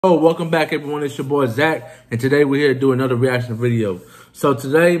Oh, welcome back everyone, it's your boy Zach, and today we're here to do another reaction video. So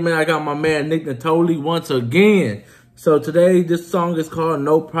today, man, I got my man NICK NITTOLI once again. So today, this song is called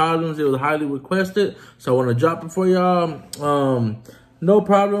No Problems. It was highly requested, so I want to drop it for y'all. No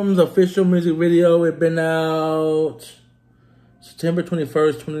Problems official music video. It been out September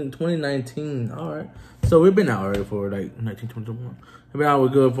 21st, 2019. All right. So we've been out already for like 1921. We've been out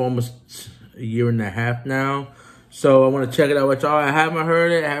good for almost a year and a half now. So I want to check it out with y'all. I haven't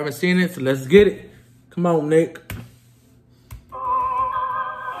heard it, I haven't seen it, so let's get it. Come on, Nick.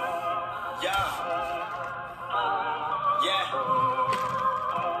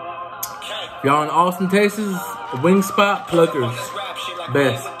 Y'all in Austin, Texas, Wing Spot Pluckers.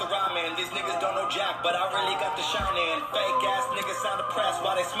 Best. But I really got the shine in. Fake ass niggas sound depressed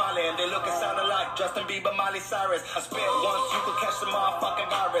while they smiling. They look and sound alike. Justin Bieber, Miley Cyrus. I spit once, you could catch the motherfucking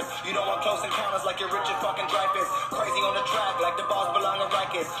virus. You don't want close encounters like you're Richard fucking Dreyfuss. Crazy on the track like the balls belong to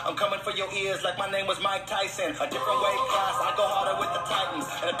Rikers. I'm coming for your ears like my name was Mike Tyson. A different weight class, I go harder with the Titans.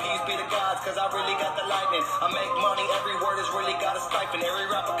 And a peace be to gods, cause I really got the lightning. I make money, every word has really got a stipend. Every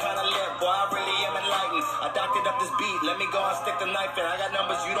rapper kinda lit, boy, I really am enlightened. I doctored up this beat, let me go and stick the knife in. I got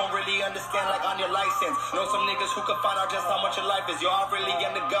numbers you don't really understand like on your license. Know some niggas who can find out just how much your life is. Yo, I really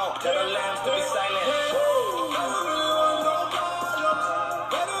am the go. Tell the lambs to be silent.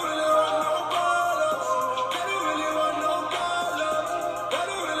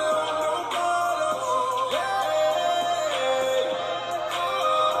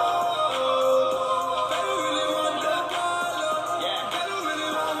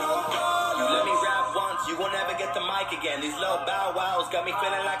 You will never get the mic again. These little bow wows got me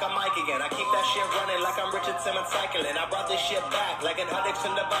feeling like I'm Mike again. I keep that shit running like I'm Richard Simmons cycling. I brought this shit back like an addict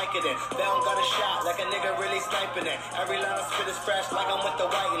in the bike in it. They don't got a shot like a nigga really sniping it. Every line I spit is fresh like I'm with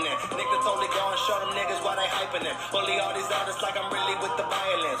the white in it. NICK NITTOLI go and show them niggas why they hyping it. Bully all these artists like I'm really with the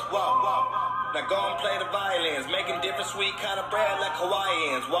violence. Whoa, whoa. Now go and play the violins. Making different sweet kind of bread like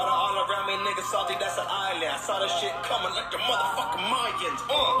Hawaiians. Water all around me, niggas salty, that's an island. I saw this shit coming like the motherfucking Mayans.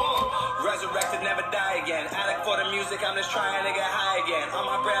 Resurrected, never die again. Addict for the music, I'm just trying to get high again. On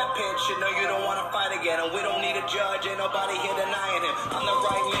my Brad Pitt shit, no you don't wanna fight again. And we don't need a judge, ain't nobody here denying him. I'm the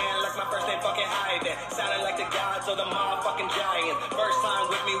right man, like my first name fucking Ivan. Sounding like the gods or the motherfucking giants. First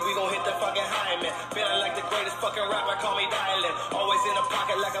time with me, we gon' hit the fucking high man. Feeling like the greatest fucking rapper, call me Dylan. Always in a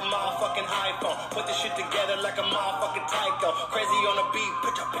pocket like a motherfucking iPhone. Put this shit together like a motherfucking tyco. Crazy on the beat,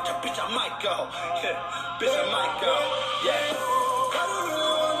 bitch, I might go. Yeah, bitch, I might go. Yeah.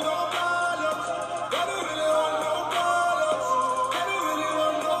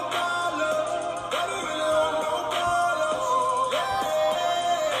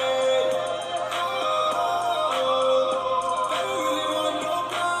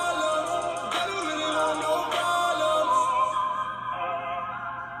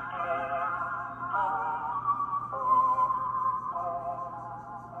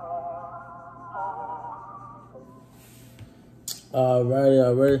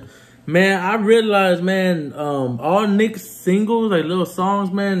 Alright. Man, I realized, man, all Nick's singles, like little songs,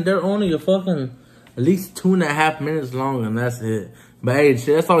 man, they're only a fucking at least 2.5 minutes long, and that's it. But hey,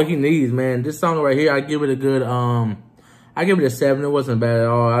 shit, that's all he needs, man. This song right here, I give it a good, I give it a 7. It wasn't bad at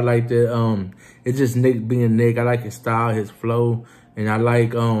all. I liked it. It's just Nick being Nick. I like his style, his flow, and I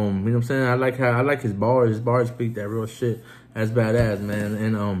like, you know what I'm saying? I like his bars. His bars speak that real shit. That's badass, man.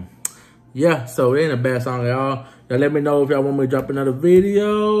 And yeah, so it ain't a bad song at all. Now let me know if y'all want me to drop another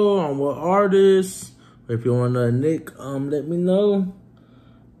video on what artist. Or if you want another Nick, let me know.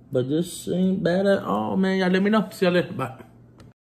 But this ain't bad at all, man. Y'all let me know. See y'all later. Bye.